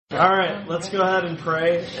All right, let's go ahead and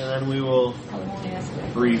pray, and then we will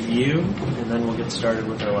review, and then we'll get started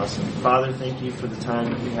with our lesson. Father, thank you for the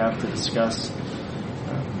time that we have to discuss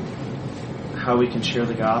how we can share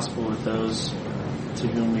the gospel with those to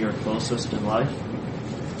whom we are closest in life.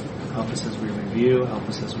 Help us as we review, help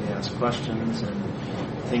us as we ask questions, and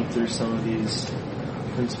think through some of these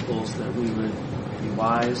principles, that we would be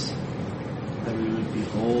wise, that we would be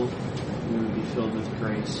bold, that we would be filled with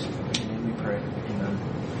grace. In your name we pray.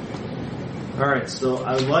 Amen. All right, so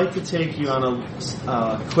I would like to take you on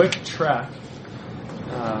a quick trek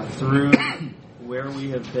through where we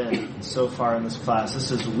have been so far in this class.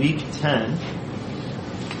 This is week 10.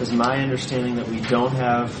 It's my understanding that we don't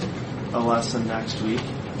have a lesson next week.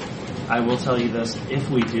 I will tell you this, if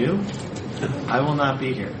we do, I will not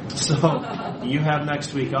be here. So you have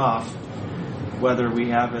next week off, whether we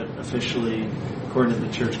have it officially according to the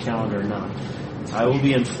church calendar or not. I will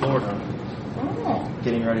be in Florida,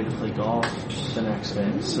 getting ready to play golf the next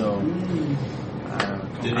day. So I'm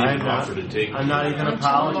not even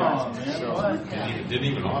apologizing. Didn't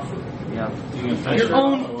even offer. Yeah. Your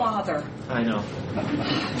own father. I know.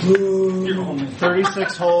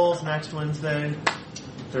 36 holes next Wednesday.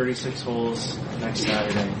 36 holes next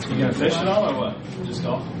Saturday. You gonna fish at all or what? Just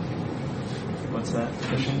golf? What's that?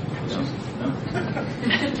 Fishing? No.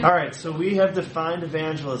 All right, so we have defined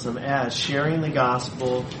evangelism as sharing the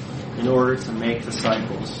gospel in order to make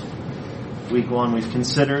disciples. Week 1, we've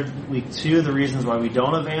considered. Week 2, the reasons why we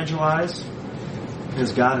don't evangelize,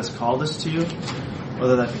 because God has called us to,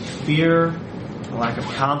 whether that be fear, a lack of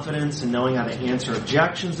confidence in knowing how to answer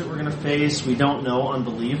objections that we're going to face. We don't know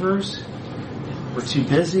unbelievers. We're too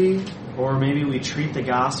busy, or maybe we treat the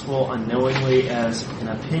gospel unknowingly as an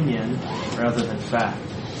opinion rather than fact.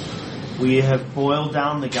 We have boiled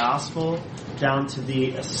down the gospel down to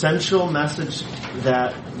the essential message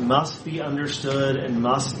that must be understood and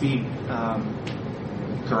must be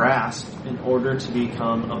grasped in order to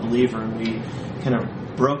become a believer. And we kind of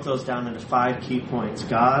broke those down into 5 key points: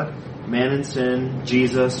 God, man and sin,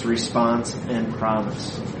 Jesus, response, and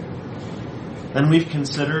promise. Then we've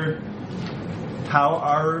considered how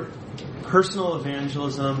our personal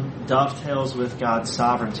evangelism dovetails with God's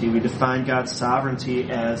sovereignty. We define God's sovereignty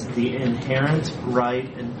as the inherent right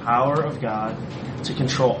and power of God to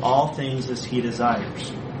control all things as He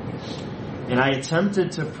desires. And I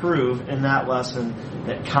attempted to prove in that lesson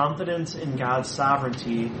that confidence in God's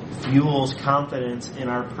sovereignty fuels confidence in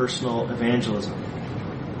our personal evangelism.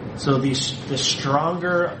 So the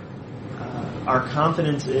stronger our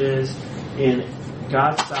confidence is in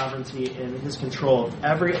God's sovereignty and His control of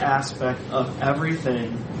every aspect of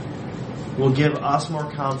everything will give us more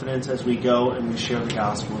confidence as we go and we share the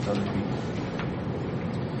gospel with other people.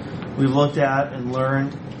 We've looked at and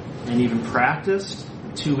learned and even practiced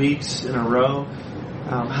 2 weeks in a row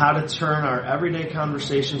how to turn our everyday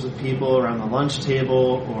conversations with people around the lunch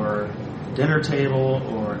table or dinner table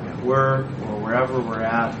or at work or wherever we're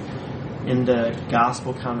at into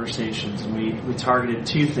gospel conversations. And we targeted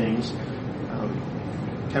 2 things.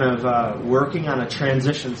 Working on a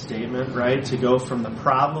transition statement, right, to go from the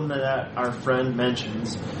problem that our friend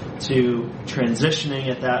mentions to transitioning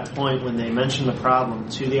at that point when they mention the problem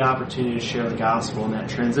to the opportunity to share the gospel. And that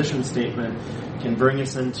transition statement can bring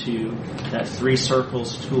us into that 3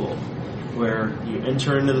 circles tool, where you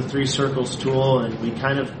enter into the 3 circles tool, and we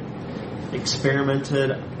kind of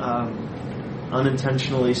experimented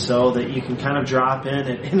unintentionally so that you can kind of drop in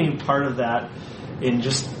at any part of that and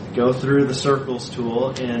just go through the circles tool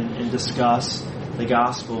and discuss the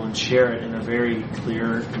gospel and share it in a very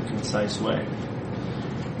clear and concise way.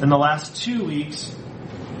 In the last 2 weeks,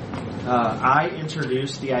 I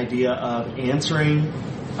introduced the idea of answering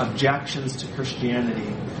objections to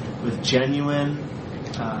Christianity with genuine,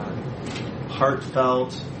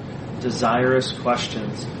 heartfelt, desirous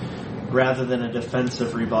questions rather than a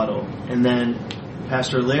defensive rebuttal. And then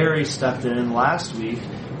Pastor Larry stepped in last week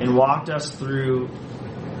and walked us through,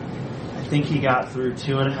 I think he got through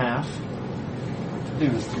 2.5. I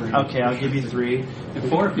think it was 3. Okay, I'll give you 3. And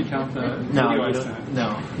 4 if you count the No.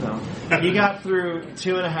 He got through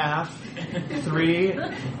 2.5, 3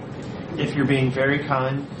 if you're being very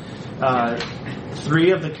kind.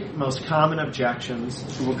 3 of the most common objections.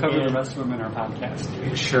 We'll cover the rest of them in our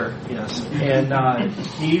podcast. Sure, yes. And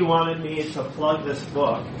he wanted me to plug this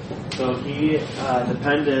book, so he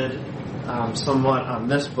depended somewhat on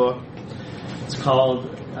this book. It's called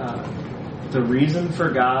The Reason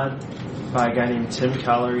for God by a guy named Tim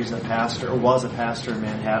Keller. He's a pastor, or was a pastor in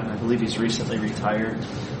Manhattan. I believe he's recently retired.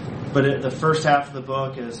 But the first half of the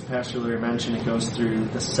book, as Pastor Larry mentioned, it goes through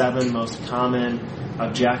the 7 most common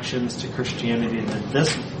objections to Christianity that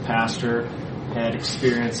this pastor had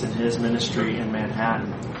experienced in his ministry in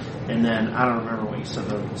Manhattan. And then, I don't remember what you said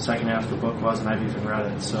the second half of the book was, and I've even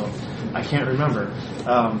read it, so I can't remember.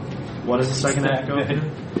 What does the second half go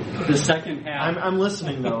through? The second half... I'm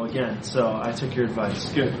listening, though, again, so I took your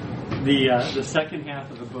advice. Good. The second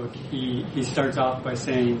half of the book, he starts off by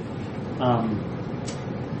saying,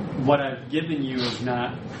 what I've given you is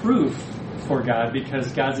not proof for God,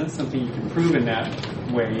 because God's not something you can prove in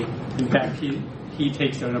that way. In fact, he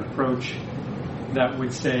takes an approach that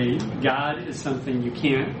would say God is something you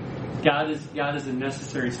can't. God is a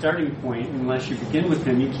necessary starting point. Unless you begin with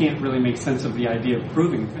Him, you can't really make sense of the idea of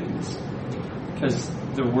proving things, because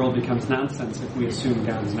the world becomes nonsense if we assume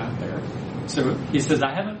God is not there. So he says,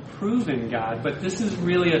 I haven't proven God, but this is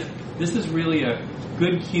really a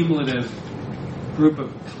good cumulative group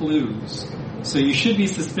of clues. So you should be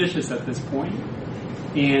suspicious at this point.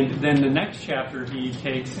 And then the next chapter he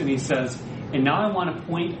takes and he says, and now I want to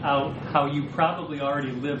point out how you probably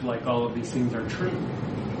already live like all of these things are true.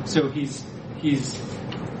 So he's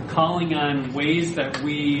calling on ways that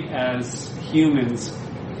we as humans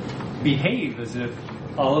behave as if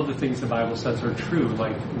all of the things the Bible says are true,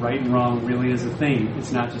 like right and wrong really is a thing.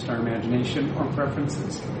 It's not just our imagination or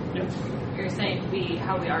preferences. Yes? You're saying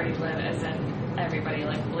how we already live as in everybody,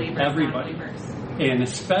 like believers, Everybody. non-believers. And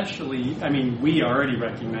especially, we already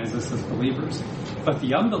recognize this as believers, but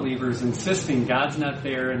the unbelievers insisting God's not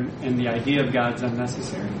there and the idea of God's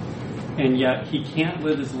unnecessary. And yet he can't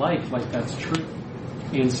live his life like that's true.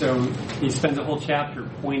 And so he spends a whole chapter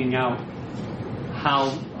pointing out how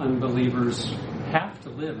unbelievers have to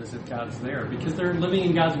live as if God's there, because they're living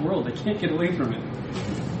in God's world. They can't get away from it.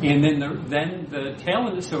 And then the tail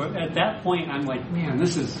end. So at that point, I'm like, man,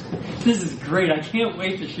 this is great. I can't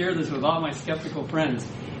wait to share this with all my skeptical friends.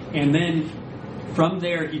 And then from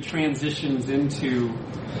there, he transitions into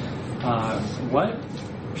what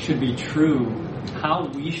should be true, how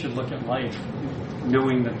we should look at life,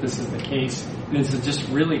 knowing that this is the case. And it's just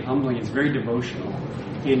really humbling. It's very devotional,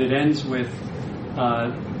 and it ends with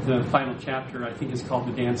the final chapter. I think is called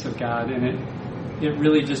 "The Dance of God," and it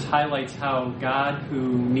really just highlights how God,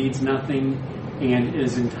 who needs nothing and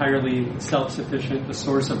is entirely self-sufficient, the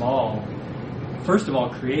source of all, first of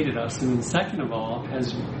all created us, and then second of all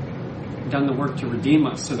has done the work to redeem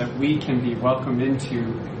us so that we can be welcomed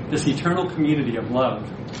into this eternal community of love.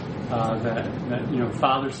 That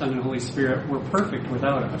Father, Son, and Holy Spirit were perfect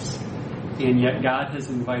without us, and yet God has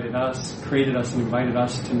invited us, created us, and invited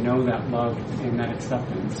us to know that love and that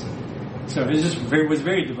acceptance. So it was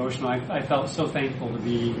very devotional. I felt so thankful to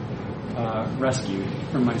be rescued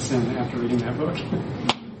from my sin after reading that book.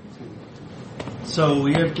 So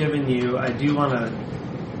we have given you. I do want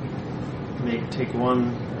to take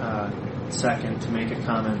one second to make a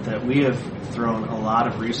comment that we have thrown a lot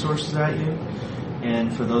of resources at you.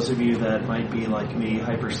 And for those of you that might be like me,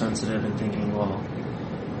 hypersensitive and thinking, well,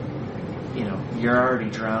 you're already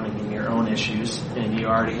drowning in your own issues, and you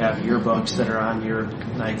already have your books that are on your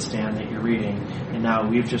nightstand that you're reading, and now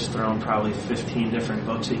we've just thrown probably 15 different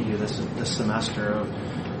books at you this semester of,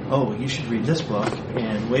 oh, you should read this book,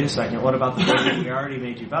 and wait a second, what about the book that we already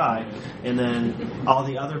made you buy, and then all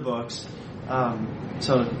the other books.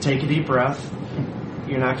 So take a deep breath.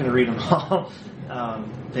 You're not going to read them all.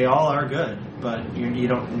 They all are good, but you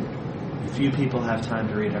don't. Few people have time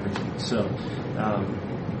to read everything. So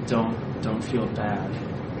don't feel bad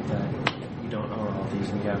that you don't own all these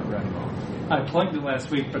and you haven't read them all. I plugged it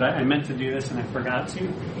last week, but I meant to do this and I forgot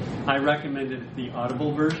to. I recommended the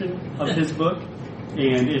Audible version of his book,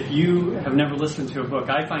 and if you have never listened to a book,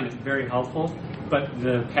 I find it very helpful. But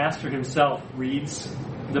the pastor himself reads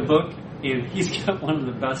the book, and he's got one of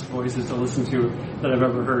the best voices to listen to that I've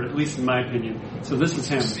ever heard, at least in my opinion. So this is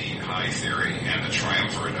him. See high theory and the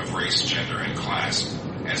triumvirate of race, gender, and class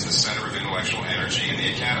as the center of intellectual energy in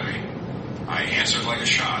the academy. I answered like a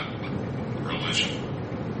shot. Religion.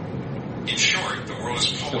 In short, the world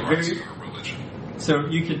is polarizing our religion. So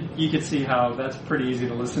you could see how that's pretty easy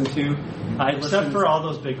to listen to. Except for all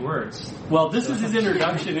those big words. Well, this is his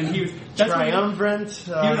introduction, and he was triumvirate.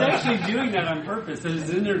 He was actually doing that on purpose. There's his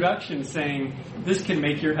introduction saying this can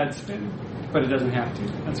make your head spin, but it doesn't have to.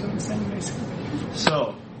 That's what I'm saying, basically.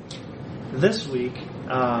 So this week,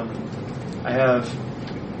 I have,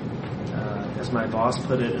 as my boss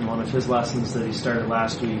put it in one of his lessons that he started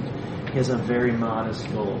last week, he has a very modest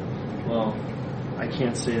goal. Well, I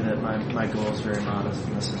can't say that my goal is very modest,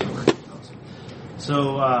 and this isn't working.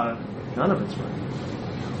 So none of it's working.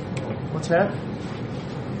 What's happening?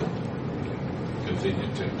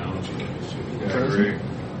 Convenient technology. Frozen?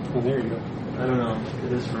 Oh, there you go. I don't know.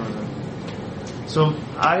 It is frozen. So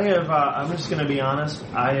I have. I'm just going to be honest.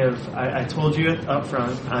 I told you up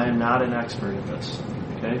front. I am not an expert at this.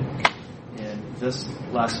 Okay, and this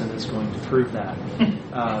lesson is going to prove that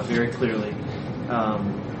very clearly.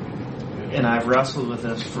 And I've wrestled with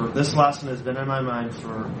this. This lesson has been in my mind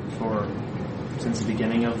for since the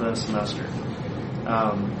beginning of the semester.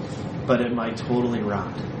 But it might totally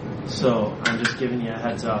rot. So I'm just giving you a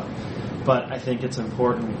heads up. But I think it's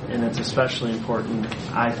important, and it's especially important,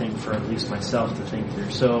 I think, for at least myself to think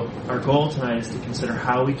through. So our goal tonight is to consider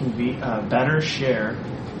how we can be better share.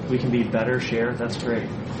 We can be better share. That's great.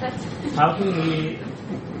 How can we,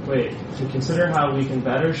 to consider how we can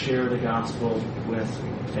better share the gospel with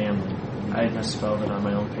family. I misspelled it on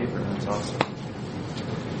my own paper. That's awesome.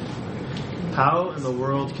 How in the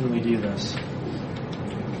world can we do this?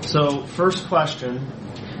 So, first question,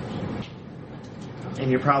 and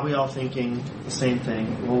you're probably all thinking the same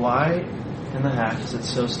thing. Well, why in the heck is it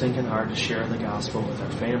so stinking hard to share the gospel with our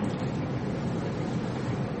family?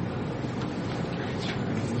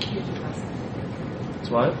 Huge investment. It's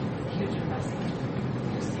what? Huge investment.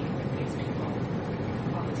 Just seeing these people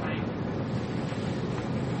all the time.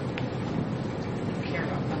 You care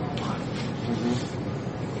about them a lot.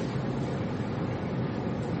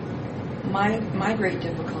 Mm-hmm. My great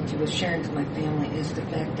difficulty with sharing to my family is the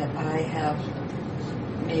fact that I have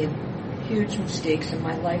made huge mistakes in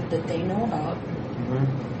my life that they know about.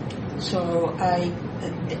 Mm-hmm. So I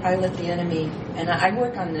let the enemy, and I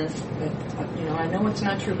work on this, but I know it's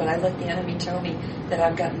not true, but I let the enemy tell me that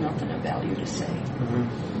I've got nothing of value to say.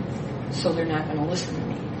 Mm-hmm. So they're not going to listen to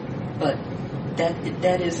me. But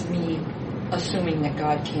that is me assuming that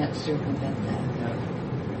God can't circumvent that. Yeah.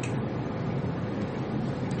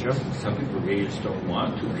 Joe? Some people really just don't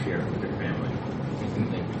want to share with their family.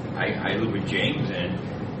 I live with James, and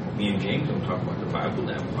me and James don't talk about the Bible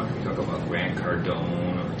that much. We talk about Grant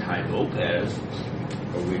Cardone or Ty Lopez,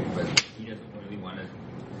 but he doesn't really want to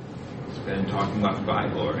spend talking about the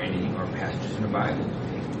Bible or anything or passages in the Bible.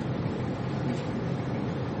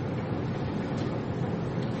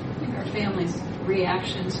 I think our family's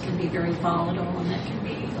reactions can be very volatile, and that can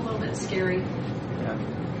be a little bit scary. Yeah.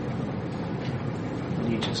 And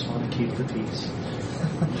you just want to keep the peace.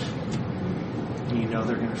 You know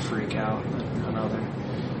they're going to freak out, but no, they're...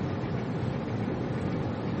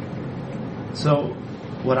 So,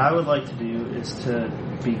 what I would like to do is to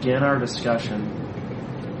begin our discussion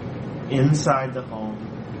inside the home,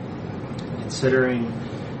 considering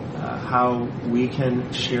how we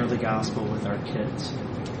can share the gospel with our kids.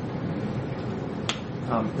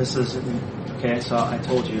 This is, okay, so I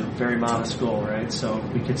told you, very modest goal, right? So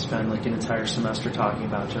we could spend like an entire semester talking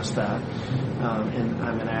about just that. And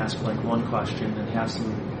I'm going to ask like one question and have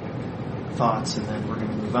some thoughts, and then we're going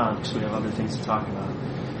to move on because we have other things to talk about.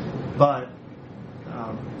 But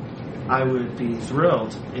I would be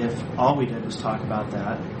thrilled if all we did was talk about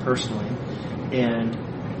that personally, and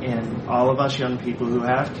all of us young people who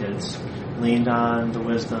have kids leaned on the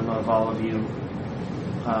wisdom of all of you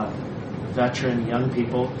veteran young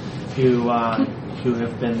people who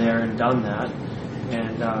have been there and done that,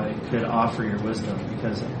 and could offer your wisdom,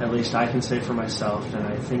 because at least I can say for myself, and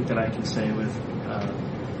I think that I can say with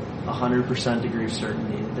 100% degree of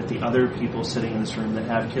certainty, that the other people sitting in this room that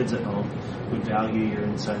have kids at home would value your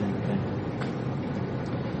insight and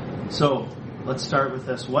opinion. So, let's start with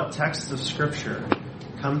this. What texts of Scripture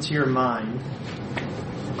come to your mind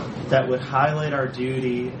that would highlight our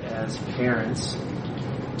duty as parents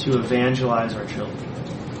to evangelize our children?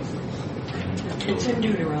 It's in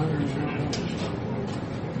Deuteronomy.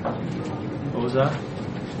 What was that?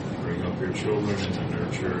 Bring up your children in the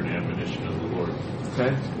nurture and admonition of the Lord.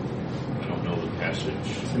 Okay. I don't know the passage.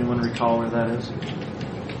 Does anyone recall where that is?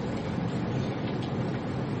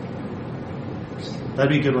 That'd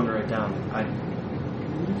be a good one to write down.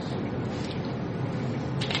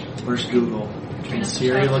 Where's Google? Can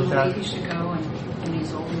Siri look that? He should go when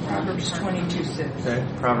he's old. Proverbs 22:6. Okay.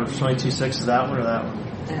 Proverbs 22:6 is that one or that one?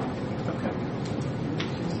 That one. Okay.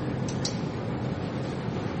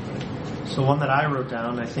 So one that I wrote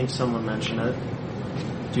down, I think someone mentioned it,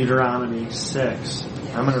 Deuteronomy 6.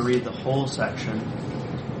 I'm going to read the whole section.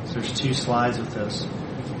 So there's 2 slides with this.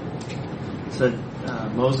 It said,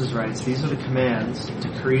 Moses writes, "These are the commands,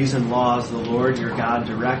 decrees, and laws the Lord your God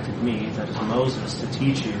directed me," that is Moses, "to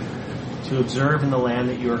teach you, to observe in the land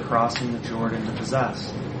that you are crossing the Jordan to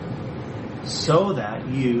possess, so that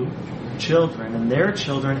you, children, and their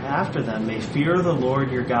children after them may fear the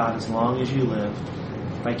Lord your God as long as you live,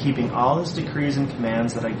 by keeping all his decrees and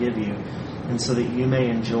commands that I give you, and so that you may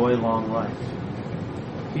enjoy long life."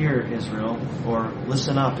 Hear, Israel, or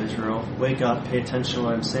listen up, Israel. Wake up, pay attention to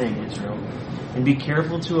what I'm saying, Israel. And be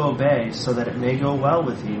careful to obey so that it may go well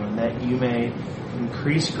with you and that you may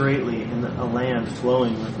increase greatly in a land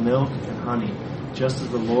flowing with milk and honey, just as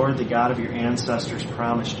the Lord, the God of your ancestors,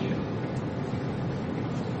 promised you.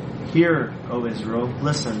 Hear, O Israel,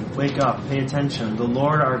 listen, wake up, pay attention. The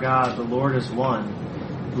Lord our God, the Lord is one.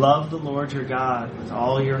 Love the Lord your God with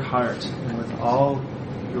all your heart and with all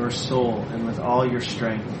your soul and with all your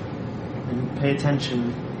strength. And pay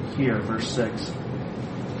attention here, verse 6.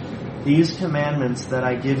 These commandments that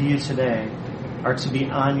I give you today are to be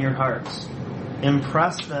on your hearts.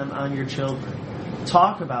 Impress them on your children.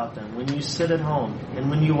 Talk about them when you sit at home and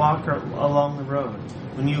when you walk along the road,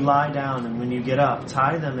 when you lie down and when you get up.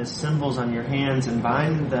 Tie them as symbols on your hands and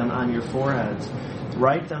bind them on your foreheads.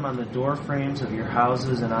 Write them on the door frames of your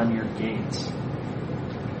houses and on your gates.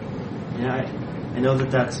 Yeah, I know that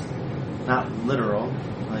that's not literal,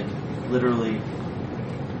 like literally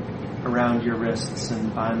around your wrists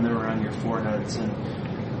and bind them around your foreheads,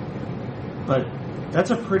 but that's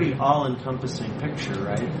a pretty all-encompassing picture,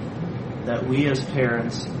 right? That we as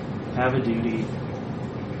parents have a duty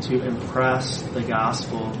to impress the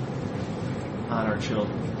gospel on our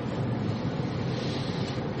children.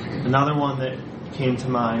 Another one that came to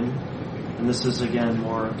mind, and this is again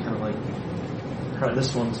more kind of like,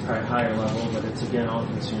 this one's probably higher level, but it's again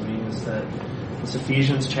all-consuming, is that it's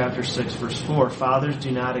Ephesians chapter 6, verse 4. Fathers, do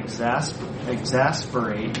not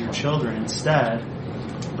exasperate your children. Instead,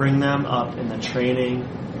 bring them up in the training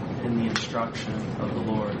and the instruction of the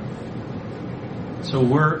Lord. So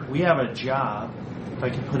we have a job, if I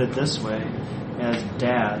can put it this way, as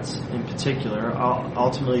dads in particular.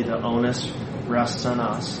 Ultimately, the onus rests on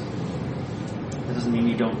us. That doesn't mean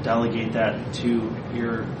you don't delegate that to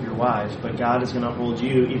your wives, but God is going to hold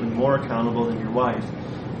you even more accountable than your wife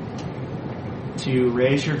to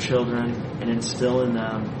raise your children and instill in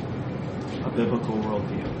them a biblical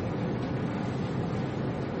worldview.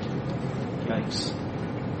 Yikes.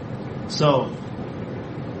 So,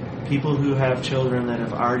 people who have children that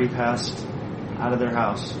have already passed out of their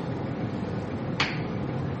house,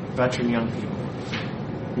 veteran young people,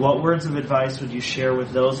 what words of advice would you share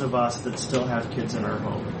with those of us that still have kids in our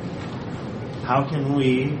home? How can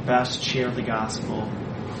we best share the gospel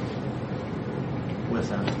with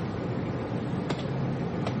them?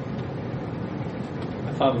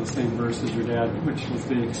 I thought of the same verse as your dad, which was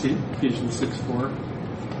the Ephesians 6:4.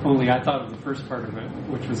 Only I thought of the first part of it,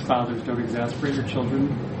 which was fathers, don't exasperate your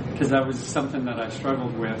children, because that was something that I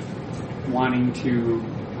struggled with, wanting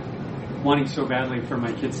so badly for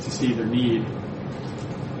my kids to see their need,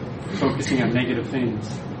 focusing on negative things,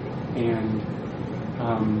 and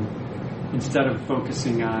instead of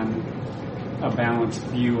focusing on a balanced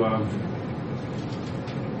view of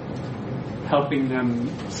helping them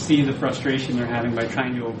see the frustration they're having by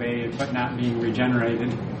trying to obey but not being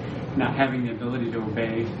regenerated, not having the ability to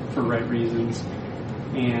obey for right reasons,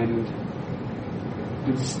 and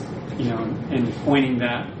and pointing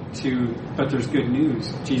that to, but there's good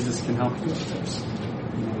news. Jesus can help you with this.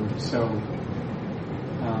 So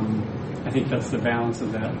I think that's the balance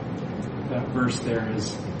of that verse there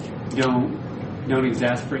is don't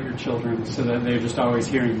exasperate your children so that they're just always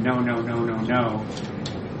hearing no, no, no, no, no.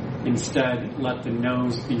 Instead, let the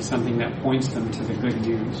no's be something that points them to the good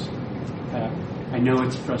news. I know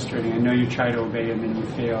it's frustrating. I know you try to obey and then you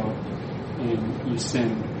fail and you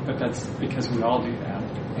sin, but that's because we all do that.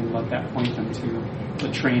 And let that point them to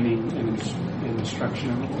the training and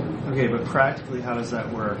instruction of the Lord. Okay, but practically, how does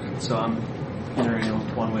that work? So I'm entering a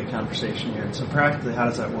one-way conversation here. So practically, how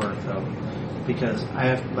does that work, though? Because I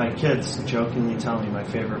have my kids jokingly tell me my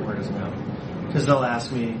favorite word is no. Because they'll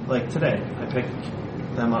ask me, like today, I pick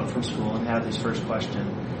them up from school and have this first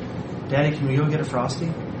question: Daddy, can we go get a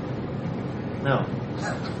Frosty? No.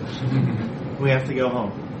 We have to go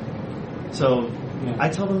home. So yeah. I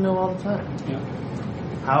tell them no all the time. Yeah.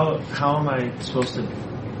 How am I supposed to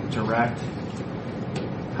direct?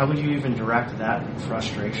 How would you even direct that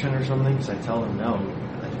frustration or something? Because I tell them no.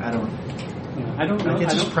 I don't know.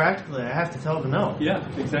 It's just practically, I have to tell them no. Yeah,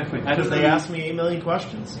 exactly. Because they ask me 8 million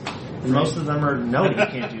questions. And most of them are, no, you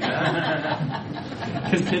can't do that.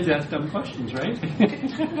 Because kids ask dumb questions, right?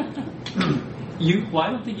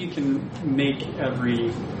 I don't think you can make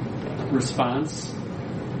every response.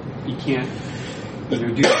 You can't,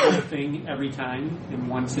 do the whole thing every time in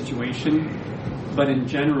one situation. But in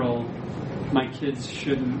general, my kids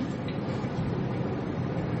shouldn't.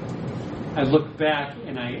 I look back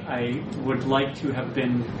and I would like to have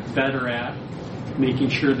been better at making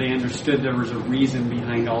sure they understood there was a reason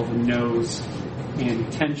behind all the no's and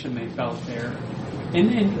tension they felt there.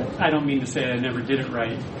 And I don't mean to say I never did it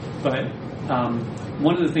right, but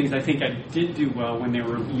one of the things I think I did do well when they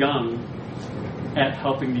were young at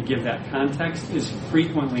helping to give that context is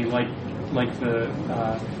frequently, like the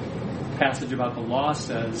passage about the law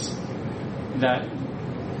says, that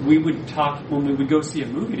we would talk, when we would go see a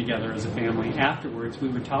movie together as a family, afterwards we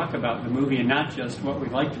would talk about the movie, and not just what we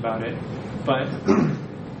liked about it, but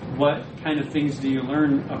what kind of things do you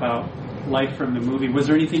learn about life from the movie? Was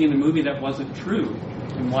there anything in the movie that wasn't true?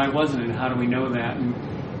 And why wasn't it? And how do we know that? And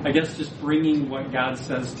I guess just bringing what God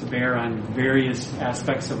says to bear on various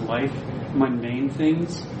aspects of life, mundane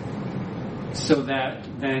things, so that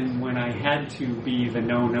then when I had to be the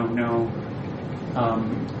no,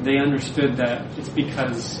 they understood that it's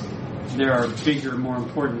because there are bigger, more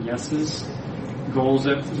important yeses, goals,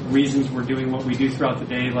 reasons we're doing what we do throughout the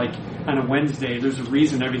day. Like on a Wednesday, there's a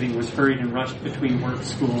reason everything was hurried and rushed between work,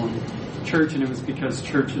 school, and church, and it was because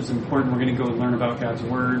church is important. We're going to go learn about God's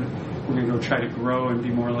Word. We're going to go try to grow and be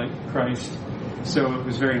more like Christ. So it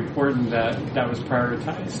was very important that that was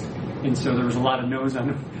prioritized. And so there was a lot of no's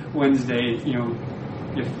on Wednesday,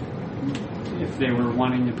 if they were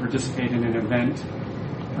wanting to participate in an event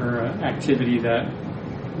or activity that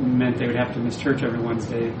meant they would have to miss church every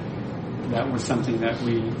Wednesday. That was something that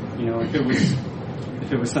we, if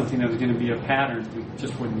it was something that was going to be a pattern, we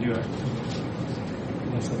just wouldn't do it. I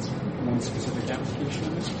guess that's one specific application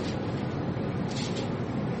of it.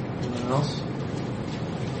 Anyone else?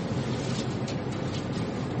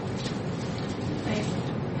 I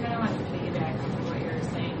kind of want to piggyback on what you were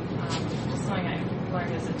saying. Just something I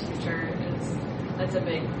learned as a teacher is that's a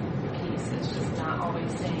big piece. It's just not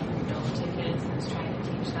always saying no to kids and just trying to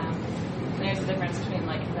teach them. And there's a difference between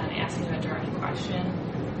like then asking a direct question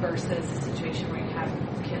versus a situation where you have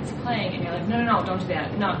kids playing and you're like, no, don't do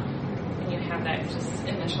that, no. And you have that just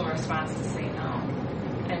initial response to say no.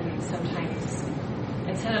 And sometimes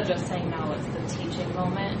instead of just saying no, it's the teaching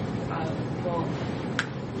moment of, well,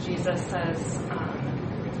 Jesus says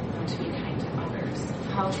to be kind to others.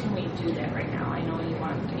 How can we do that right now? I know you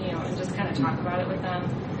want, and just kind of talk about it with them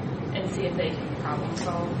and see if they can problem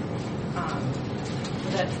solve.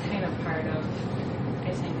 That's kind of part of,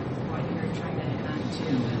 I think, what you're trying to hit on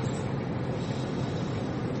too,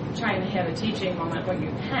 is trying to have a teaching moment where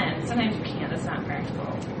you can. Sometimes you can't, that's not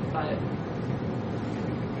practical, but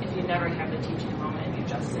if you never have the teaching moment and you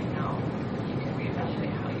just say no, you can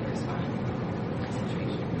reevaluate how you respond to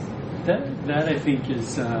situations. That I think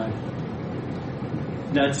is,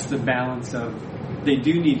 that's the balance of, they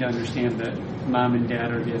do need to understand that mom and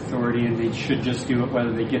dad are the authority and they should just do it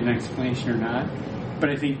whether they get an explanation or not. But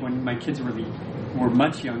I think when my kids were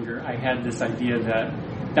much younger, I had this idea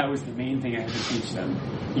that was the main thing I had to teach them.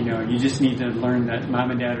 You just need to learn that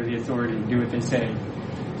mom and dad are the authority and do what they say.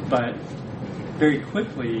 But very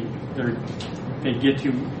quickly,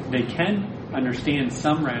 they can understand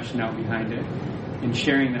some rationale behind it, and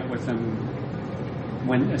sharing that with them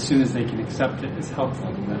as soon as they can accept it is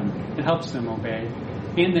helpful to them. It helps them obey.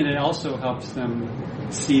 And then it also helps them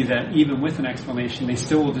see that even with an explanation, they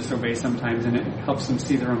still will disobey sometimes, and it helps them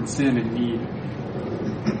see their own sin and need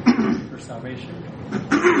for salvation.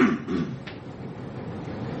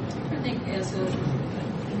 I think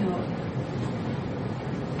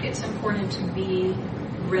it's important to be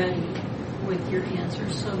ready with your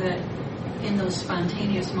answers so that in those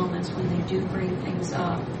spontaneous moments when they do bring things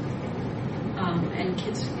up, and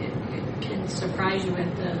kids it can surprise you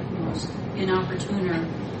at the most inopportune or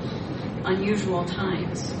unusual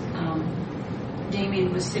times.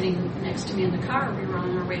 Damien was sitting next to me in the car. We were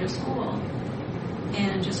on our way to school,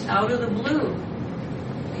 and just out of the blue,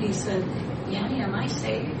 he said, "Yanni, am I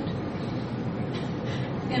saved?"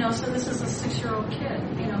 So this is a 6-year-old kid,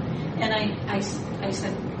 And I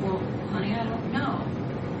said, "Well, honey, I don't know.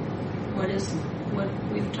 What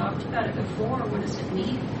we've talked about it before. What does it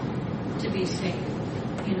mean to be saved?"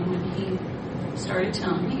 And he started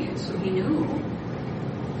telling me, so he knew.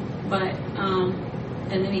 But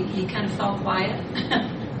and then he kind of fell quiet,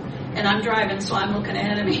 and I'm driving, so I'm looking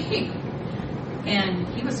ahead of me, and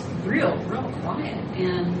he was real quiet.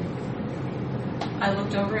 And I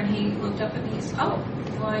looked over, and he looked up at me. He said, "Oh,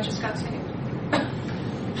 well, I just got saved."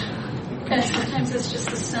 And sometimes it's just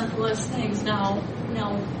the simplest things. Now,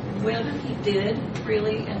 whether he did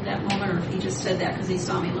really at that moment, or if he just said that because he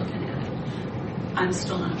saw me looking at it, I'm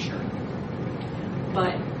still not sure.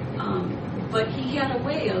 But he had a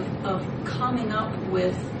way of coming up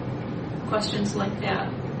with questions like that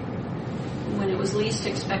when it was least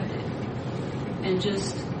expected, and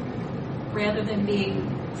just rather than being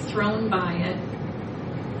thrown by it,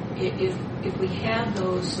 if we had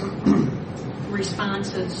those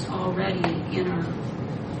responses already in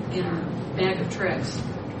in our bag of tricks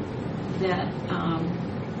that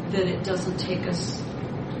that it doesn't take us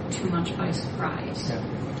too much by surprise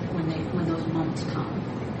when those moments come.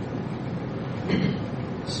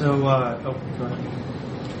 So, go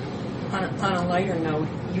ahead. On a lighter note,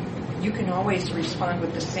 you can always respond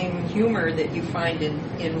with the same humor that you find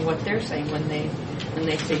in what they're saying when they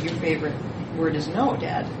say your favorite word is no,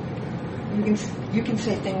 Dad. You can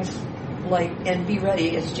say things like, and be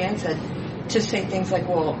ready, as Jan said, to say things like,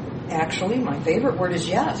 well, actually, my favorite word is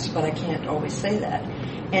yes, but I can't always say that,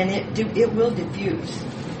 and it will diffuse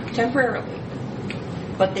temporarily,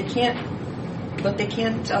 but they can't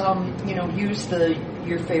use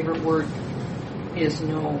your favorite word is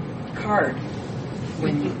no card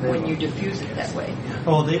when you diffuse it that way.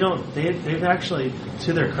 Well, they don't. They've actually,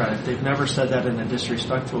 to their credit, they've never said that in a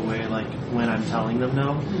disrespectful way. Like when I'm telling them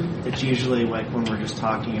no, it's usually like when we're just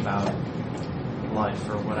talking about life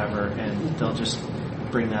or whatever, and they'll just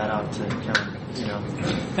bring that up to kind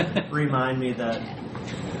of, remind me that.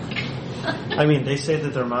 I mean, they say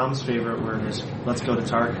that their mom's favorite word is "let's go to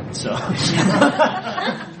Target." So,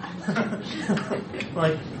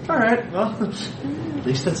 like, all right, well, at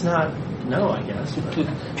least it's not no, I guess. But,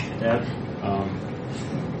 Dad,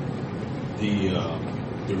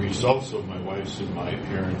 the results of my wife's and my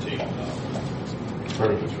parenting,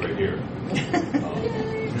 part of it's right here.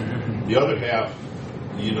 The other half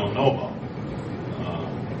you don't know about.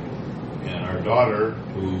 And our daughter,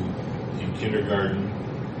 who in kindergarten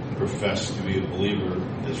professed to be a believer,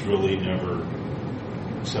 has really never,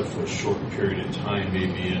 except for a short period of time,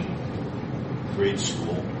 maybe in grade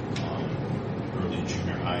school, early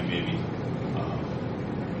junior high maybe,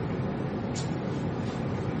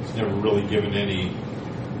 has never really given any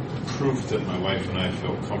proof that my wife and I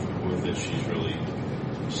feel comfortable with that she's really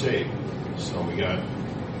saved. So we got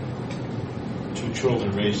 2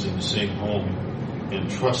 children raised in the same home, and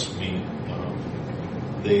trust me,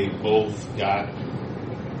 they both got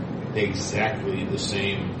exactly the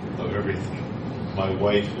same of everything. My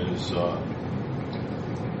wife is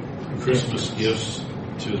Christmas gifts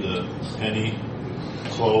to the penny,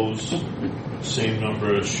 clothes, same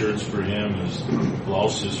number of shirts for him as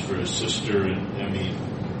blouses for his sister, and I mean,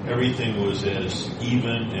 everything was as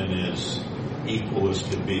even and as equal as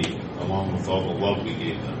could be, along with all the love we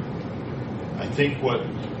gave them. I think what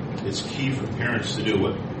is key for parents to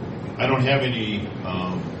do, I don't have any,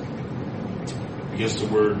 I guess the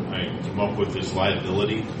word I came up with is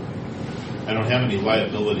liability. I don't have any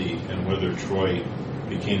liability in whether Troy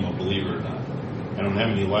became a believer or not. I don't have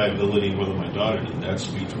any liability in whether my daughter did. That's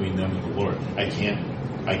between them and the Lord. I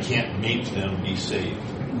can't make them be saved.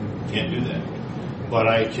 Can't do that. But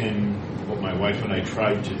what my wife and I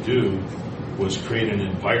tried to do was create an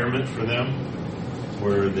environment for them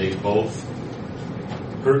where they both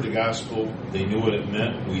heard the gospel, they knew what it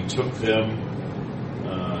meant. We took them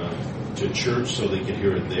to church so they could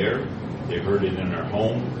hear it there. They heard it in our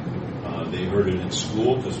home. They heard it in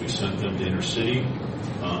school because we sent them to inner city.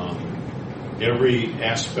 Every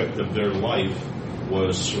aspect of their life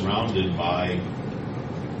was surrounded by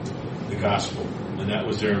the gospel, and that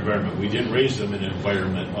was their environment. We didn't raise them in an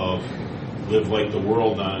environment of live like the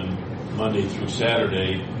world on Monday through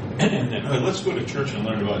Saturday, and then let's go to church and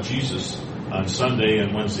learn about Jesus on Sunday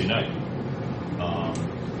and Wednesday night.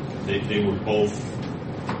 They were both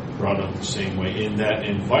brought up the same way in that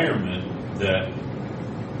environment that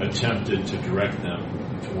attempted to direct them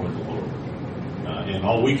toward the Lord. And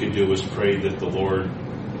all we could do was pray that the Lord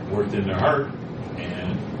worked in their heart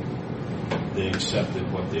and they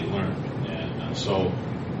accepted what they learned. And so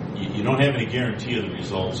you don't have any guarantee of the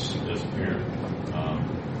results as a parent.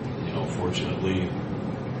 Fortunately,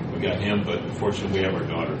 we got him, but fortunately we have our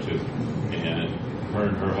daughter too. And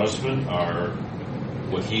her husband are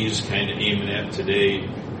what he's kind of aiming at today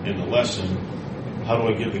in the lesson. How do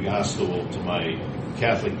I give the gospel to my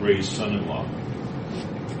Catholic-raised son-in-law?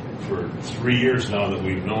 For 3 years now that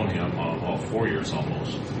we've known him, 4 years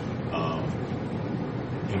almost,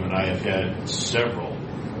 him and I have had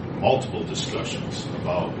multiple discussions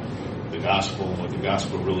about the gospel and what the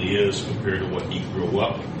gospel really is compared to what he grew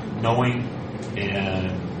up knowing.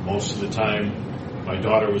 And most of the time, my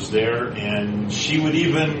daughter was there, and she would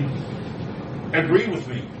even agree with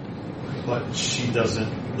me, but she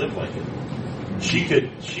doesn't live like it. She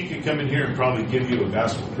could come in here and probably give you a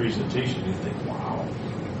gospel presentation. You think, wow,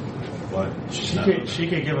 but she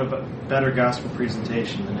could give a better gospel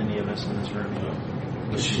presentation than any of us in this room.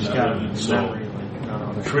 But she's got a so memory like none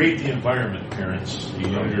other. Create the environment, parents. You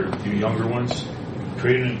younger ones,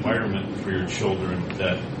 create an environment for your children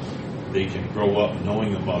that they can grow up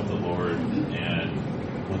knowing about the Lord, and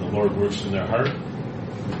when the Lord works in their heart,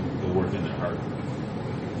 He'll work in their heart.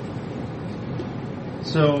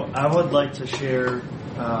 So I would like to share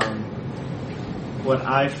what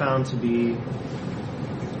I found to be,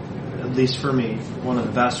 at least for me, one of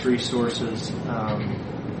the best resources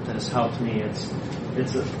that has helped me. It's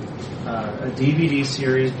a DVD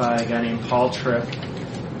series by a guy named Paul Tripp.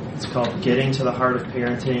 It's called Getting to the Heart of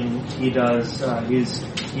Parenting. He does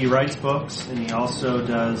he writes books, and he also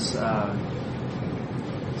does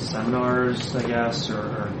seminars, I guess,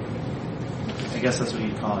 or I guess that's what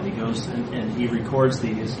you call it. He goes and he records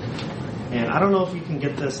these. And I don't know if you can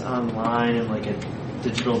get this online in like a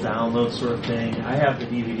digital download sort of thing. I have the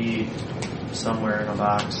DVD somewhere in a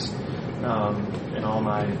box in all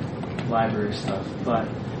my library stuff. But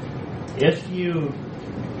if you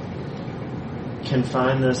can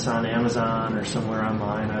find this on Amazon or somewhere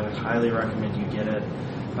online, I would highly recommend you get it.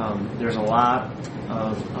 There's a lot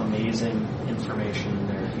of amazing information in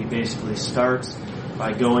there. He basically starts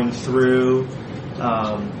by going through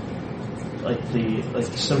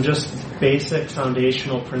some just basic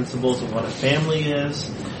foundational principles of what a family is,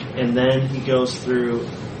 and then he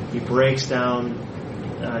breaks down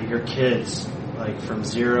your kids like from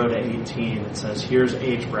 0 to 18. It says here's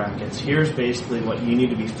age brackets. Here's basically what you need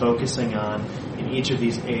to be focusing on in each of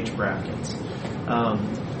these age brackets,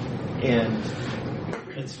 and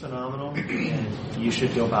it's phenomenal, and you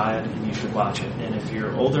should go buy it and you should watch it. And if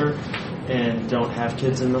you're older and don't have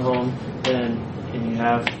kids in the home, and you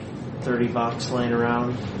have $30 laying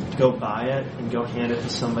around, go buy it and go hand it to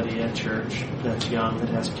somebody at church that's young that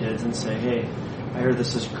has kids and say, hey, I heard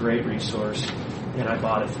this is a great resource and I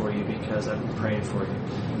bought it for you because I've been praying for you,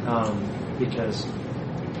 because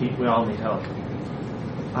we all need help.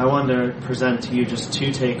 I wanted to present to you just 2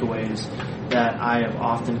 takeaways that I have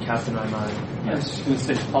often kept in my mind. I was just going to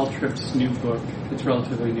say Paul Tripp's new book, it's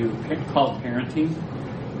relatively new, called Parenting,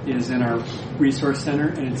 is in our resource center,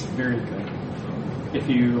 and it's very good. If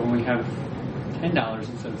you only have $10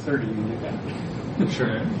 instead of $30, you can get that.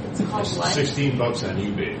 Sure. It's called what? $16 on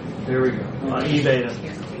eBay. There we go. On eBay.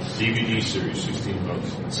 DVD series,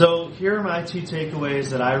 $16. So here are my 2 takeaways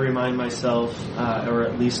that I remind myself, or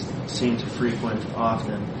at least seem to frequent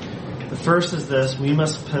often. The first is this: we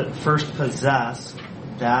must first possess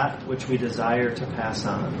that which we desire to pass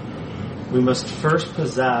on. We must first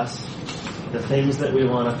possess the things that we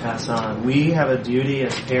want to pass on. We have a duty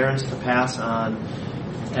as parents to pass on,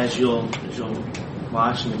 as you'll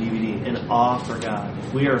watch in the DVD, an awe for God.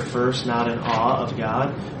 If we are first not in awe of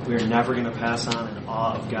God, we are never going to pass on an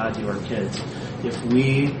awe of God to our kids. If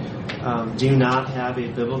we do not have a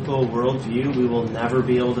biblical worldview, we will never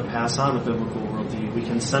be able to pass on a biblical worldview. We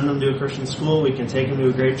can send them to a Christian school, we can take them to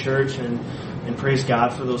a great church and praise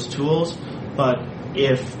God for those tools, but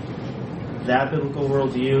if that biblical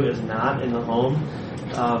worldview is not in the home,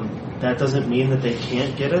 that doesn't mean that they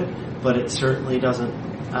can't get it, but it certainly doesn't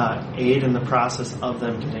aid in the process of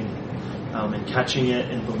them getting it, and catching it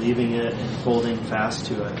and believing it and holding fast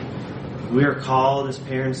to it. We are called as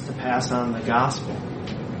parents to pass on the gospel.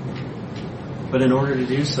 But in order to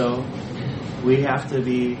do so, we have to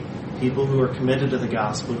be people who are committed to the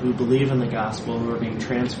gospel, who believe in the gospel, who are being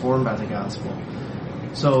transformed by the gospel.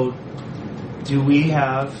 So, do we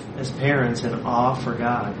have, as parents, an awe for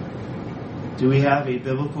God? Do we have a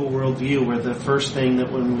biblical worldview where the first thing that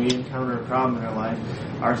when we encounter a problem in our life,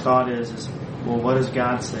 our thought is, well, what does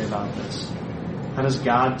God say about this? How does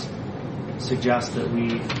God suggest that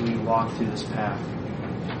we walk through this path?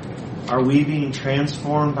 Are we being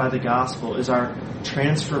transformed by the gospel? Is our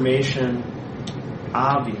transformation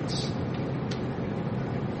obvious?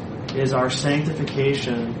 Is our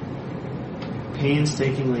sanctification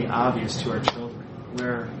painstakingly obvious to our children,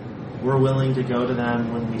 where we're willing to go to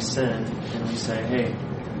them when we sin and we say, hey,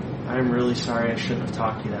 I'm really sorry, I shouldn't have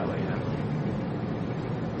talked to you that way, Emily.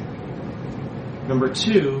 Number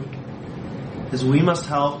 2 is we must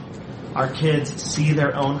help our kids see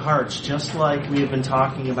their own hearts, just like we have been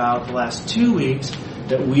talking about the last 2 weeks,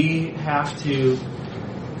 that we have to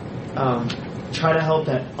try to help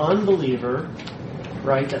that unbeliever,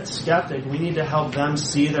 right, that skeptic. We need to help them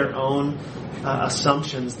see their own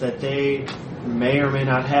assumptions that they may or may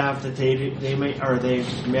not have, that they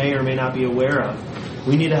may or may not be aware of.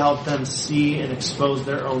 We need to help them see and expose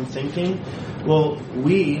their own thinking. Well,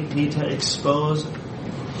 we need to expose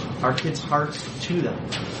our kids' hearts to them.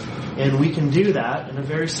 And we can do that in a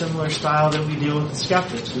very similar style that we deal with the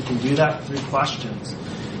skeptics. We can do that through questions.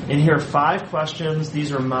 And here are 5 questions.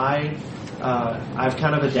 These are I've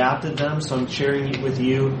kind of adapted them, so I'm sharing with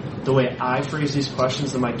you the way I phrase these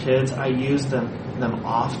questions to my kids. I use them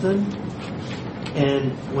often.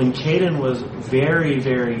 And when Caden was very,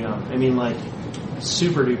 very young, I mean like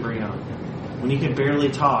super duper young, when he could barely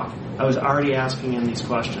talk, I was already asking him these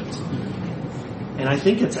questions. And I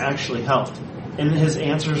think it's actually helped. And his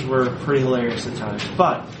answers were pretty hilarious at times.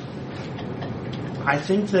 But I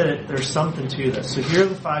think that there's something to this. So here are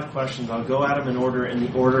the 5 questions. I'll go at them in order, and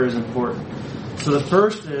the order is important. So the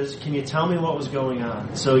first is, can you tell me what was going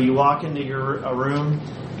on? So you walk into a room,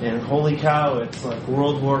 and holy cow, it's like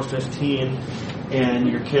World War 15, and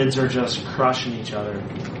your kids are just crushing each other.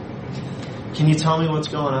 Can you tell me what's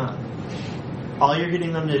going on? All you're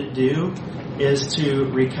getting them to do is to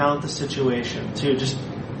recount the situation, to just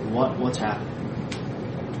what's happening.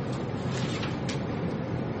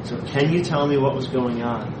 So can you tell me what was going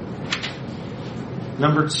on?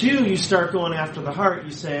 Number 2, you start going after the heart.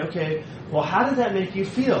 You say, okay, well, how did that make you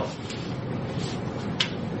feel?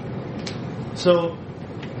 So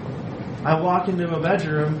I walk into a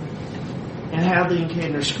bedroom, and Hadley and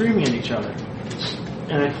Caden are screaming at each other.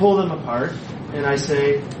 And I pull them apart, and I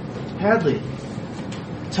say, Hadley,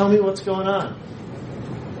 tell me what's going on.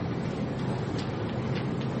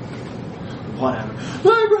 Whatever.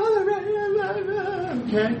 My brother,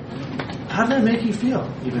 okay. How did that make you feel?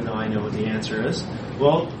 Even though I know what the answer is.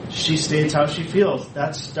 Well, she states how she feels.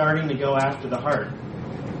 That's starting to go after the heart.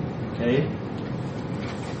 Okay?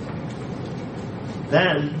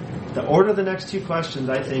 Then, the order of the next 2 questions,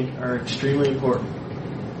 I think, are extremely important.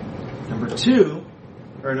 Number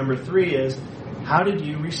 3 is, how did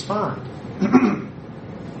you respond?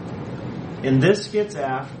 And this goes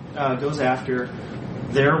after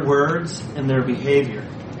their words and their behavior.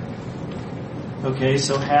 Okay,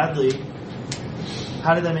 so Hadley,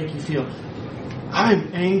 how did that make you feel?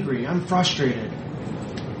 I'm angry. I'm frustrated.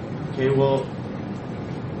 Okay, well,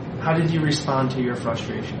 how did you respond to your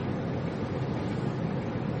frustration?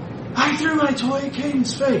 I threw my toy at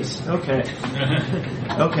Caden's face. Okay.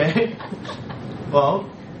 Okay. Well,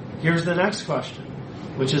 here's the next question,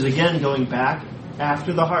 which is again going back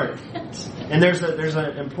after the heart. And there's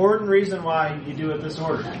an important reason why you do it this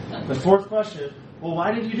order. The 4th question is, well,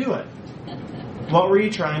 why did you do it? What were you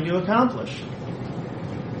trying to accomplish?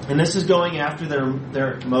 And this is going after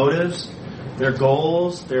their motives, their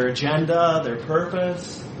goals, their agenda, their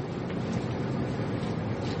purpose.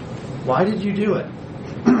 Why did you do it?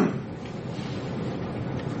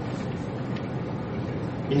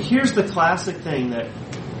 And here's the classic thing that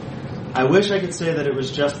I wish I could say that it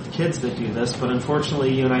was just the kids that do this, but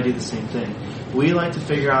unfortunately you and I do the same thing. We like to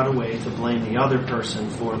figure out a way to blame the other person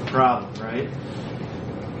for the problem, right?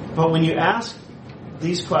 But when you ask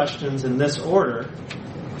these questions in this order,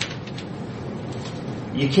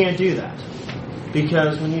 you can't do that.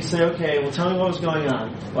 Because when you say, okay, well, tell me what was going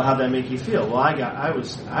on. Well, how'd that make you feel? Well, I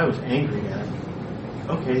was angry at it.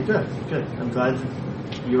 Okay, good. I'm glad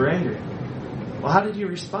you were angry. Well, how did you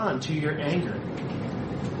respond to your anger?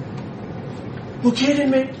 Well,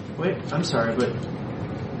 Caden I'm sorry, but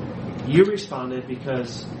you responded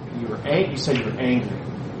because you said you were angry.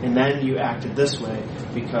 And then you acted this way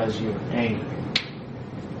because you were angry.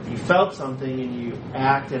 You felt something and you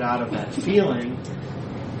acted out of that feeling.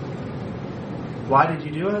 Why did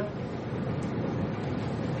you do it?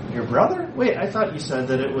 Your brother? Wait, I thought you said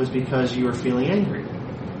that it was because you were feeling angry.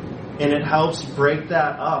 And it helps break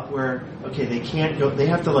that up where, okay, they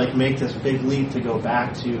have to make this big leap to go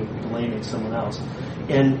back to blaming someone else.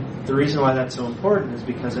 And the reason why that's so important is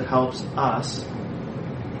because it helps us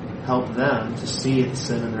help them to see the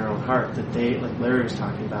sin in their own heart that they, like Larry was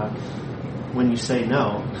talking about, when you say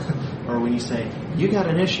no, or when you say, you got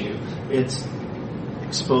an issue, it's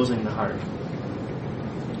exposing the heart.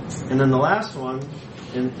 And then the last one,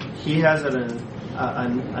 and he has it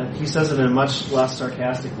he says it in a much less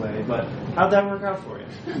sarcastic way, but how'd that work out for you?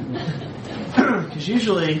 Because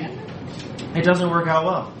usually it doesn't work out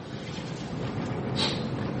well.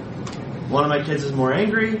 One of my kids is more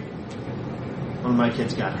angry. One of my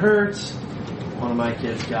kids got hurt. One of my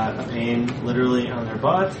kids got a pain literally on their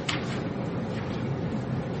butt.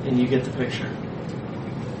 And you get the picture.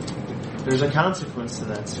 There's a consequence to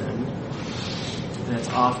that sin. And it's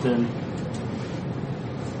often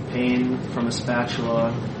pain from a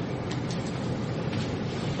spatula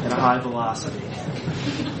at a high velocity.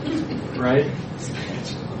 Right?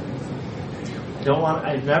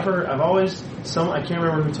 I can't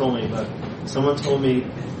remember who told me, but someone told me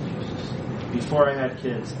before I had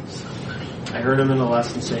kids, I heard him in a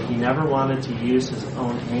lesson say he never wanted to use his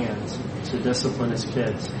own hands to discipline his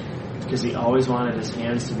kids because he always wanted his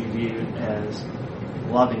hands to be viewed as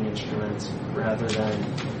loving instruments rather than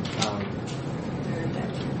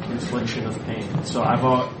infliction of pain. So I've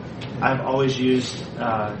always used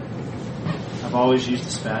a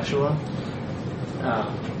spatula.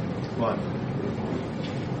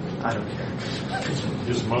 I don't care.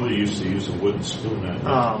 His mother used to use a wooden spoon.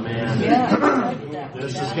 Oh man. Yeah.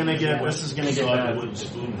 This is gonna get saw bad. the wooden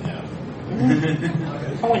spoon in half.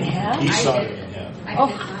 Oh, in half? He saw it in half.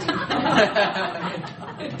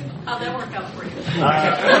 How'd that work out for you?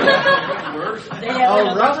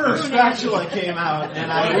 Rubber spatula came out,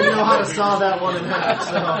 and I didn't know how to saw that one in half.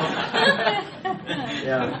 So,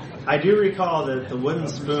 yeah, I do recall that the wooden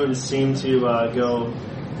spoons seemed to go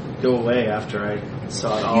away after I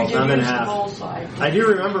saw it all done in half. I do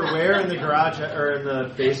remember where in the garage or in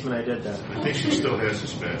the basement I did that. I think she still has the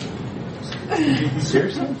spatula.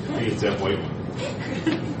 Seriously? I think it's that white one.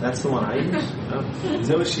 That's the one I use? Oh. Is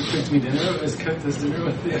that what she cooked me dinner with? Cooked this dinner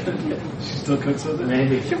with? She still cooks with it?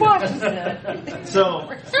 Maybe. She watches it. So,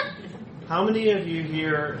 how many of you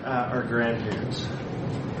here are grandparents?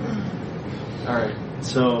 All right.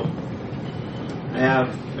 So, I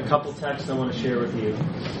have a couple texts I want to share with you.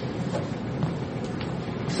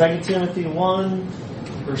 2 Timothy 1,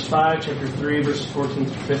 verse 5, chapter 3, verses 14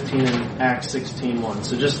 through 15, and Acts 16:1.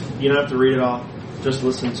 So just, you don't have to read it all. Just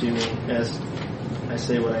listen to me as I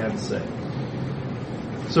say what I have to say.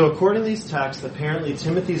 So according to these texts, apparently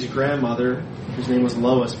Timothy's grandmother, whose name was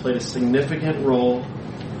Lois, played a significant role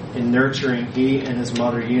in nurturing he and his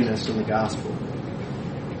mother Eunice in the gospel.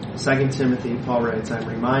 2 Timothy, Paul writes, I'm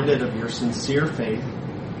reminded of your sincere faith,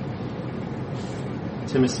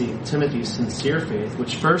 Timothy's sincere faith,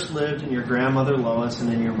 which first lived in your grandmother Lois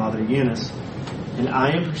and in your mother Eunice, and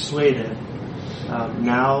I am persuaded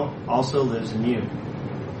now also lives in you.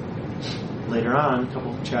 Later on, a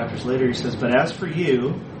couple of chapters later, he says, but as for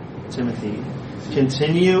you, Timothy,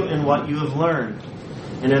 continue in what you have learned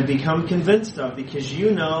and have become convinced of, because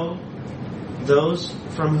you know those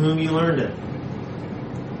from whom you learned it.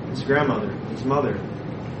 His grandmother, his mother.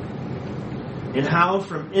 And how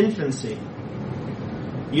from infancy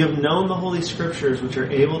you have known the Holy Scriptures, which are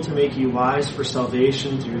able to make you wise for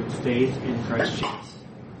salvation through faith in Christ Jesus.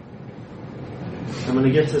 I'm going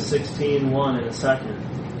to get to 16:1 in a second.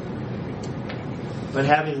 But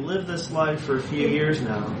having lived this life for a few years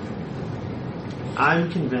now, I'm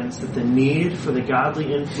convinced that the need for the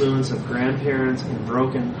godly influence of grandparents in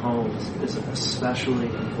broken homes is especially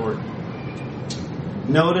important.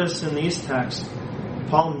 Notice in these texts,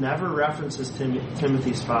 Paul never references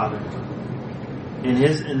Timothy's father and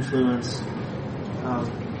his influence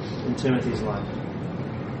in Timothy's life.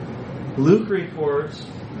 Luke reports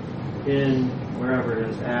in wherever it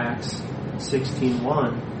is, Acts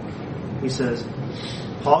 16:1, he says,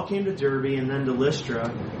 Paul came to Derbe and then to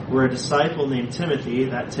Lystra, where a disciple named Timothy,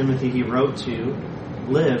 that Timothy he wrote to,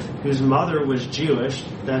 lived, whose mother was Jewish,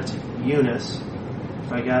 that's Eunice,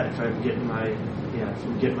 if I'm getting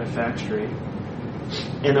my facts straight,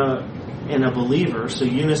 and a believer. So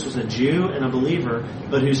Eunice was a Jew and a believer,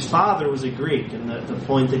 but whose father was a Greek. And the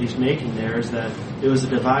point that he's making there is that it was a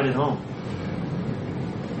divided home.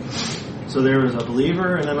 So there was a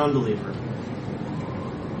believer and an unbeliever.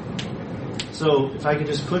 So if I could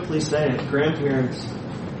just quickly say it, grandparents,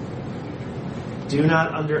 do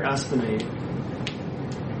not underestimate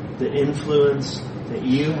the influence that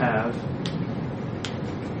you have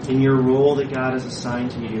in your role that God has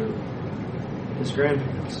assigned to you as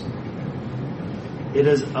grandparents. It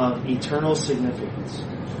is of eternal significance.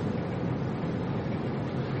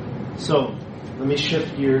 So, let me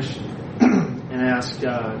shift gears and ask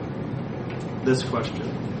this question.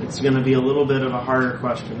 It's going to be a little bit of a harder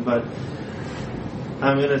question, but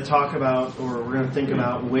I'm going to talk about, or we're going to think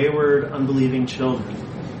about, wayward, unbelieving children.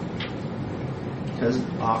 Because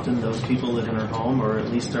often those people live in our home, or at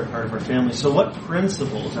least they're part of our family. So what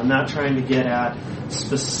principles, I'm not trying to get at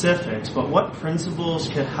specifics, but what principles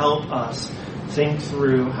could help us think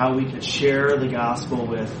through how we could share the gospel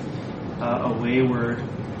with a wayward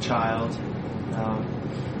child?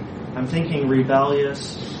 I'm thinking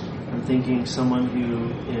rebellious. I'm thinking someone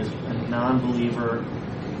who is a non-believer,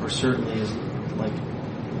 or certainly is like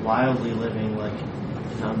wildly living like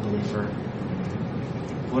an unbeliever.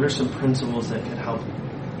 What are some principles that could help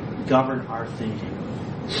govern our thinking?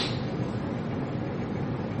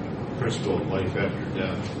 Principle of life after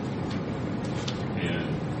death, and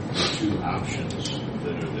the two options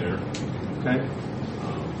that are there. Okay.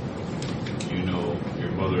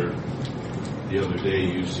 Your mother the other day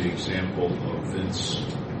used the example of Vince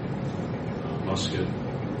Muscat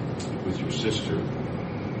with your sister.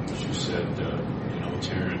 She said,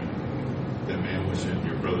 Taryn, that man was in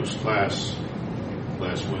your brother's class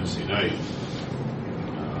last Wednesday night,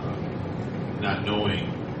 not knowing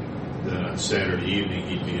that on Saturday evening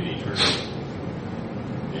he'd be in eternity.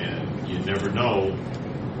 And you never know,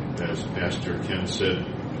 as Pastor Ken said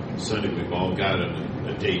Sunday, we've all got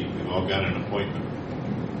a date, we've all got an appointment.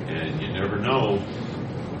 And you never know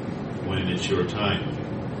when it's your time.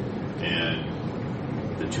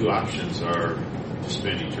 And the two options are to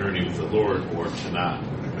spend eternity with the Lord or to not.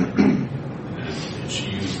 And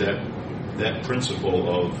she used that principle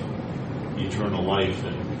of eternal life,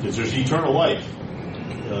 and because there's eternal life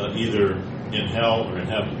either in hell or in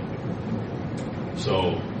heaven.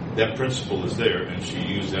 So that principle is there, and she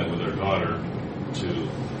used that with her daughter to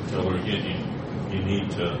tell her again, you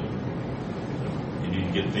need to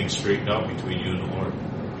get things straightened out between you and the Lord.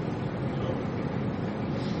 So.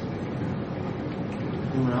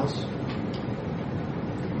 Anyone else?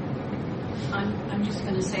 I'm just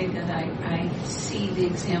going to say that I see the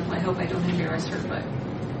example. I hope I don't embarrass her, but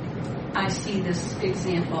I see this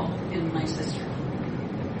example in my sister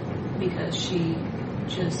because she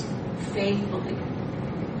just faithfully,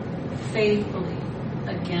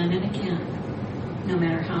 again and again, no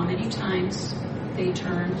matter how many times they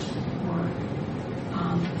turned or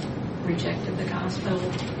rejected the gospel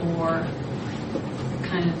or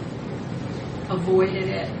kind of avoided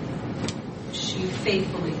it, she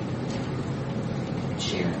faithfully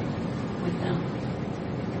shared with them,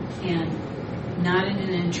 and not in an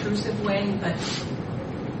intrusive way, but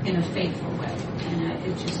in a faithful way. And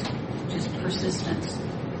it just persistence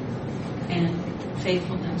and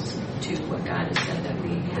faithfulness to what God has said that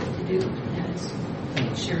we have to do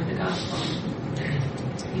as share the gospel.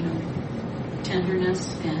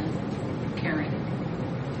 Tenderness and caring.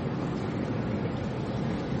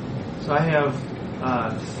 So I have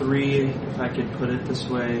three, if I could put it this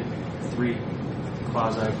way, three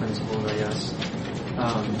quasi-principles, I guess.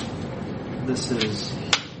 This is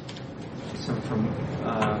from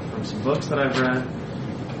some books that I've read.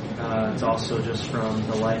 It's also just from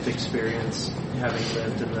the life experience, having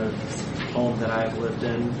lived in the home that I've lived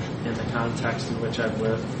in the context in which I've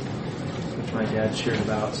lived, which my dad shared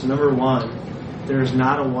about. So number one, there's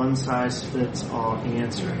not a one-size-fits-all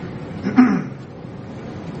answer.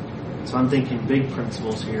 So I'm thinking big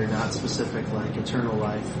principles here, not specific like eternal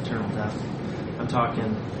life, eternal death. I'm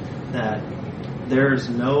talking that there's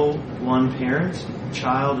no one parent,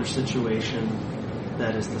 child, or situation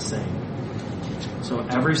that is the same. So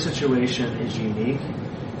every situation is unique,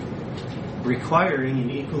 requiring an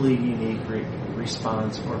equally unique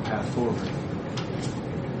response or path forward.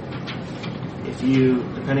 If you,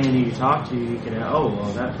 depending on who you talk to, you can,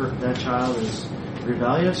 that child is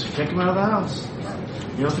rebellious, kick him out of the house.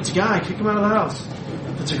 If it's a guy, kick him out of the house.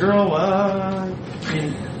 If it's a girl,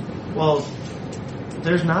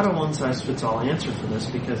 there's not a one-size-fits-all answer for this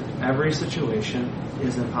because every situation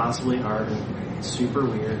is impossibly hard and super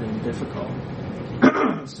weird and difficult.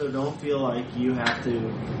 So don't feel like you have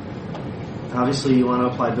to, obviously you want to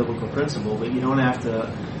apply biblical principle, but you don't have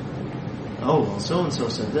to, so-and-so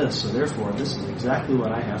said this, so therefore this is exactly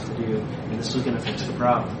what I have to do, and this is going to fix the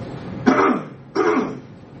problem.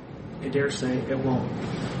 I dare say it won't.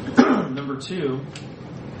 Number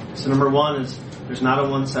one is there's not a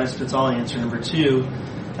one-size-fits-all answer. Number two,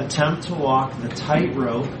 attempt to walk the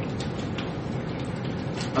tightrope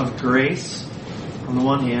of grace on the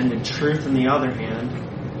one hand and truth on the other hand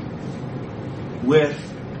with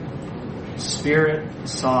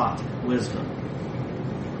Spirit-sought wisdom.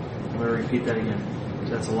 I'm going to repeat that again because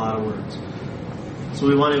that's a lot of words. So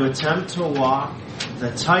we want to attempt to walk the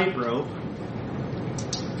tightrope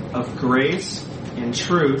of grace and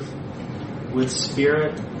truth with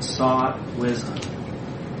Spirit-sought wisdom.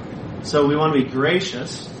 So we want to be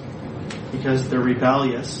gracious because they're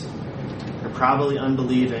rebellious. They're probably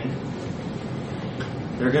unbelieving.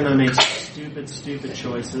 They're going to make stupid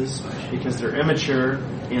choices because they're immature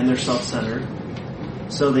and they're self-centered.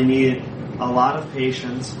 So they need a lot of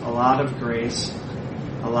patience, a lot of grace,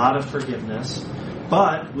 a lot of forgiveness.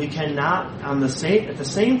 But we cannot, at the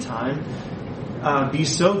same time, be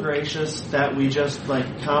so gracious that we just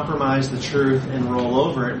compromise the truth and roll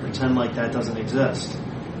over it and pretend like that doesn't exist,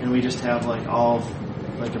 and we just have a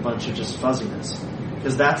bunch of just fuzziness,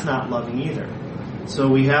 because that's not loving either. So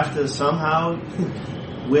we have to somehow,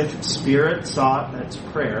 with Spirit-sought, that's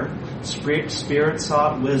prayer,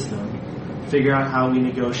 Spirit-sought wisdom, figure out how we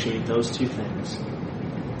negotiate those two things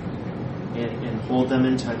and hold them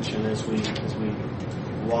in tension as we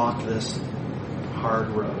walk this hard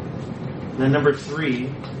road. And then number three,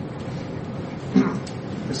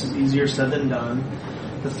 this is easier said than done.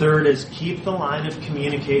 The third is keep the line of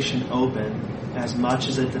communication open as much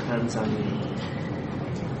as it depends on you.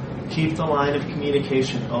 Keep the line of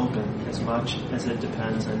communication open as much as it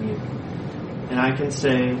depends on you. And I can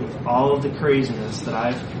say, with all of the craziness that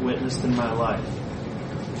I've witnessed in my life,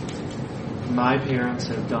 my parents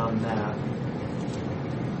have done that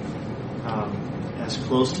as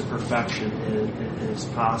close to perfection as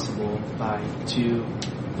possible by two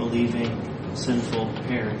believing, sinful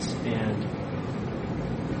parents and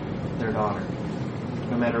their daughter.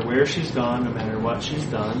 No matter where she's gone, no matter what she's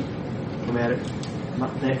done, no matter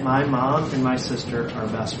my mom and my sister are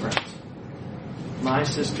best friends. My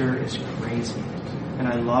sister is crazy, and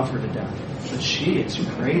I love her to death, but she is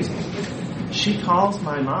crazy. She calls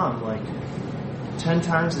my mom like 10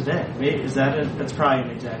 times a day. Maybe, that's probably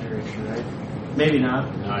an exaggeration, right? Maybe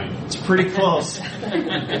not. 9. It's pretty close.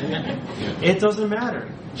 It doesn't matter.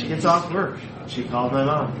 She gets off work. She calls my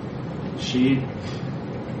mom. She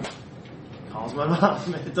calls my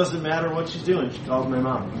mom. It doesn't matter what she's doing. She calls my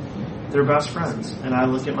mom. They're best friends. And I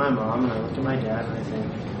look at my mom and I look at my dad and I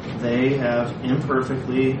think they have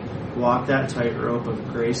imperfectly walked that tightrope of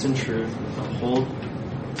grace and truth with a whole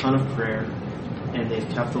ton of prayer. And they've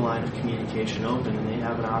kept the line of communication open, and they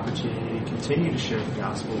have an opportunity to continue to share the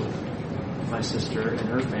gospel with my sister and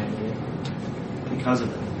her family because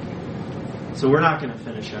of it. So we're not going to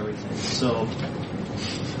finish everything. So,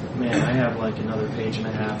 man, I have like another page and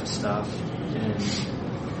a half of stuff, and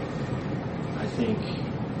I think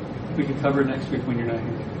we could cover it next week when you're not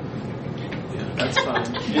here. Yeah. That's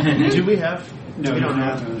fine. Do we have? No, we don't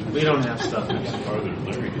have. We don't have stuff next week. Farther than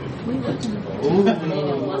Larry did. We looked in the book.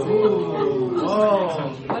 Ooh.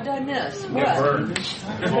 Whoa. What did I miss? Get What? burned.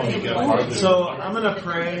 Come on, you got farther. So I'm going to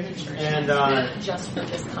pray, and Just for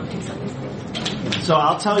this coming Sunday school. so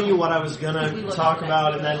I'll tell you what I was going to talk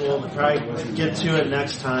about, and then we'll probably get to it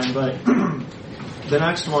next time. But the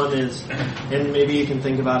next one is, and maybe you can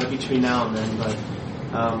think about it between now and then, but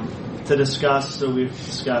to discuss, so we've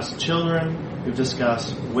discussed children, we've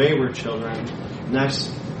discussed wayward children,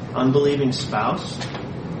 next, unbelieving spouse.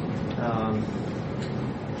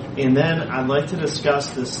 And then I'd like to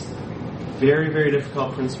discuss this very, very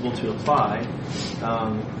difficult principle to apply,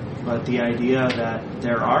 but the idea that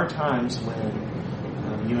there are times when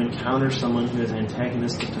you encounter someone who is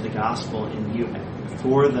antagonistic to the gospel, and you,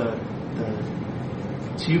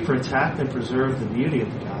 to protect and preserve the beauty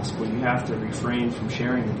of the gospel, you have to refrain from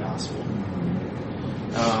sharing the gospel.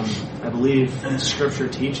 I believe Scripture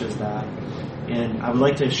teaches that, and I would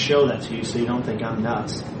like to show that to you so you don't think I'm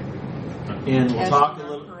nuts. And we'll talk a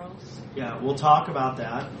little. Yeah, we'll talk about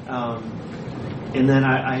that. And then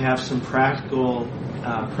I have some practical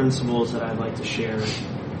principles that I'd like to share.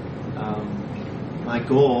 My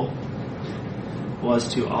goal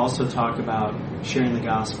was to also talk about sharing the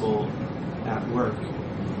gospel at work,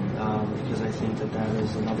 because I think that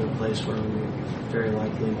is another place where we very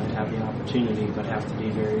likely might have the opportunity, but have to be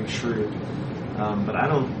very shrewd. But I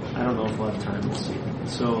don't know if we'll have time. We'll see.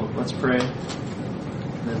 So let's pray,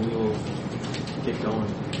 and then we will get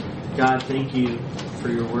going. God, thank you for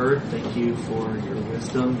your word. Thank you for your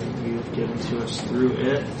wisdom that you have given to us through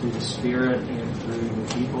it, through the Spirit, and through your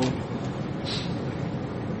people.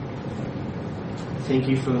 Thank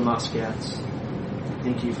you for the Muscats.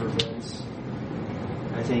 Thank you for Vince.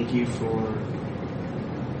 I thank you for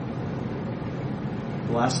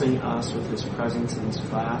blessing us with his presence in this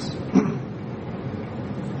class.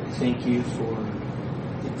 I thank you for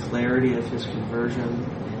the clarity of his conversion,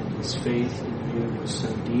 and his faith in you was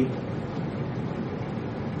so deep.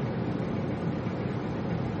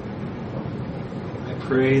 I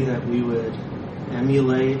pray that we would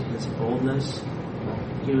emulate his boldness.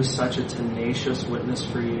 He was such a tenacious witness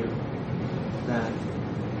for you that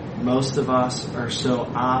most of us are so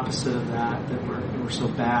opposite of that we're so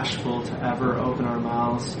bashful to ever open our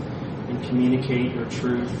mouths and communicate your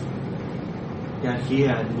truth. Yet he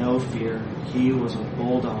had no fear. He was a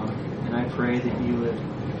bulldog. And I pray that you would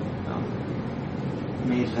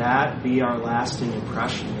may that be our lasting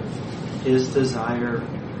impression of his desire,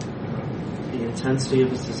 the intensity of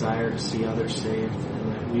his desire to see others saved,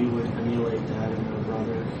 and that we would emulate that in our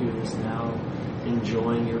brother who is now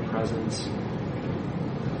enjoying your presence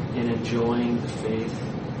and enjoying the faith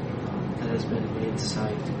that has been made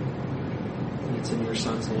sight. And it's in your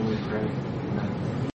Son's name we pray. Amen.